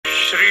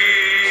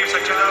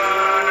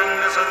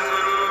सच्चिदानंद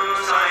सद्गुरु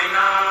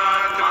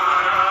साईनाथ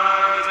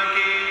महाराज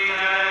की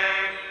जय।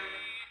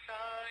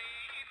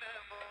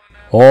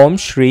 Om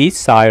Shri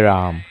Sai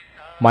Ram.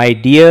 My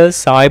dear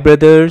Sai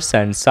brothers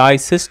and Sai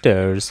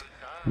sisters,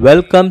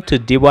 welcome to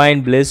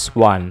Divine Bliss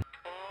 1.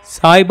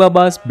 Sai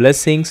Baba's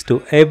blessings to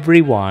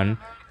everyone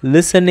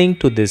listening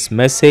to this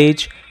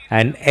message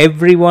and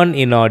everyone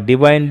in our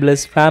Divine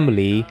Bliss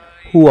family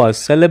who are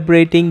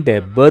celebrating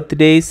their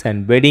birthdays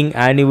and wedding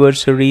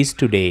anniversaries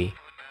today.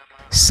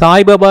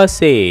 Sai Baba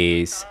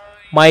says,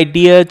 "My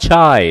dear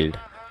child,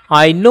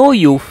 I know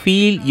you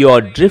feel you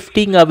are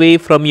drifting away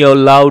from your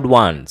loved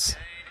ones.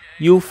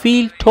 You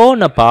feel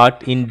torn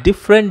apart in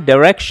different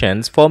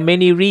directions for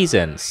many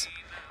reasons.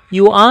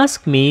 You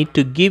ask me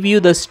to give you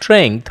the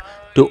strength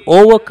to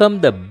overcome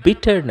the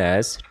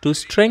bitterness, to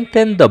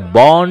strengthen the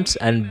bonds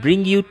and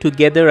bring you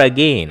together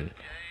again.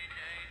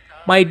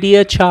 My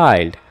dear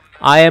child,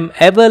 I am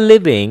ever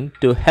living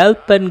to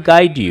help and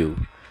guide you.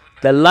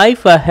 The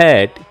life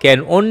ahead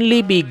can only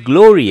be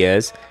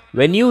glorious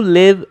when you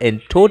live in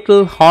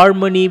total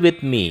harmony with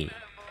me.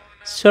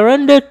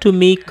 Surrender to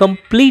me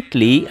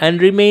completely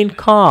and remain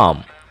calm.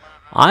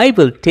 I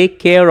will take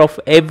care of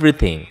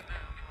everything.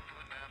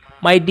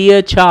 My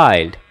dear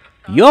child,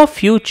 your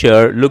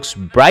future looks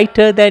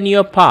brighter than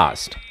your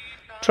past.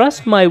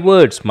 Trust my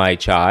words, my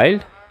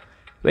child.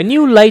 When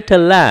you light a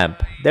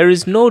lamp, there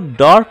is no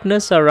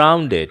darkness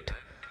around it.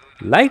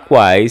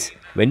 Likewise,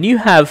 when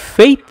you have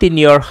faith in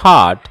your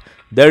heart,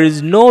 there is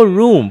no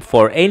room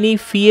for any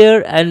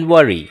fear and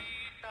worry.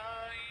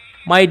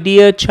 My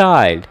dear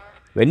child,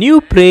 when you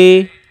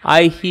pray,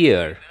 I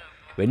hear.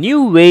 When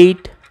you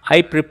wait,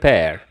 I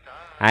prepare.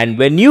 And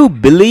when you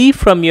believe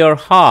from your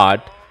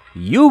heart,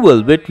 you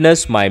will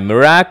witness my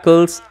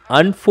miracles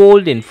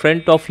unfold in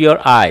front of your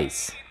eyes.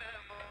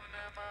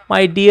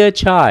 My dear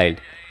child,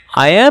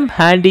 I am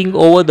handing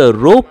over the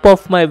rope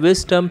of my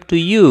wisdom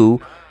to you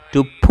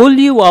to pull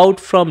you out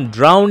from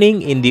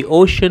drowning in the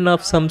ocean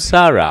of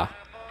samsara.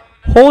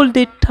 Hold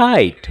it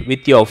tight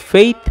with your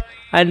faith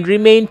and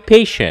remain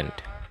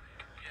patient.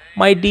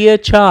 My dear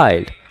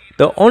child,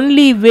 the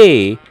only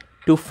way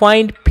to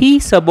find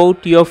peace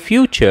about your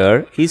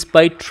future is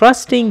by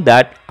trusting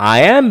that I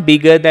am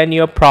bigger than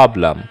your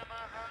problem.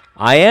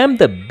 I am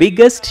the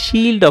biggest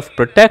shield of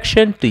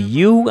protection to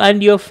you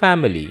and your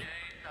family.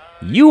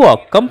 You are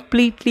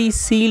completely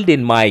sealed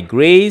in my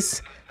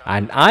grace,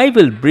 and I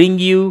will bring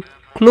you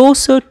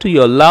closer to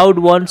your loved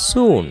one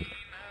soon.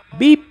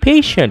 Be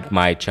patient,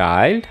 my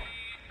child.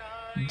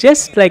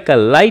 Just like a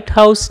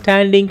lighthouse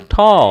standing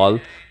tall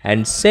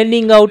and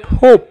sending out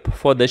hope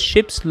for the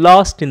ships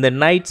lost in the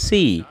night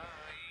sea,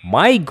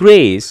 my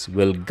grace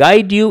will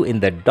guide you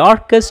in the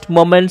darkest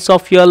moments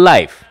of your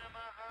life.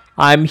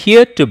 I am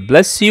here to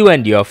bless you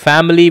and your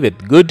family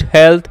with good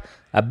health,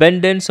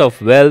 abundance of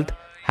wealth,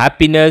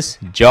 happiness,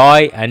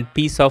 joy, and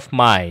peace of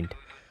mind.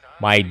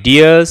 My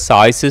dear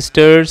Sai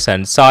sisters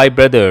and Sai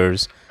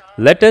brothers,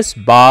 let us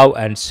bow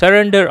and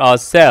surrender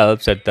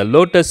ourselves at the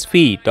lotus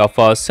feet of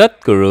our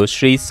Satguru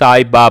Sri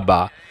Sai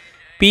Baba.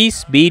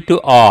 Peace be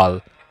to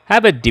all.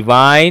 Have a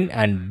divine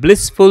and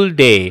blissful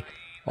day.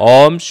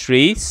 Om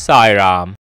Shri Sai Ram.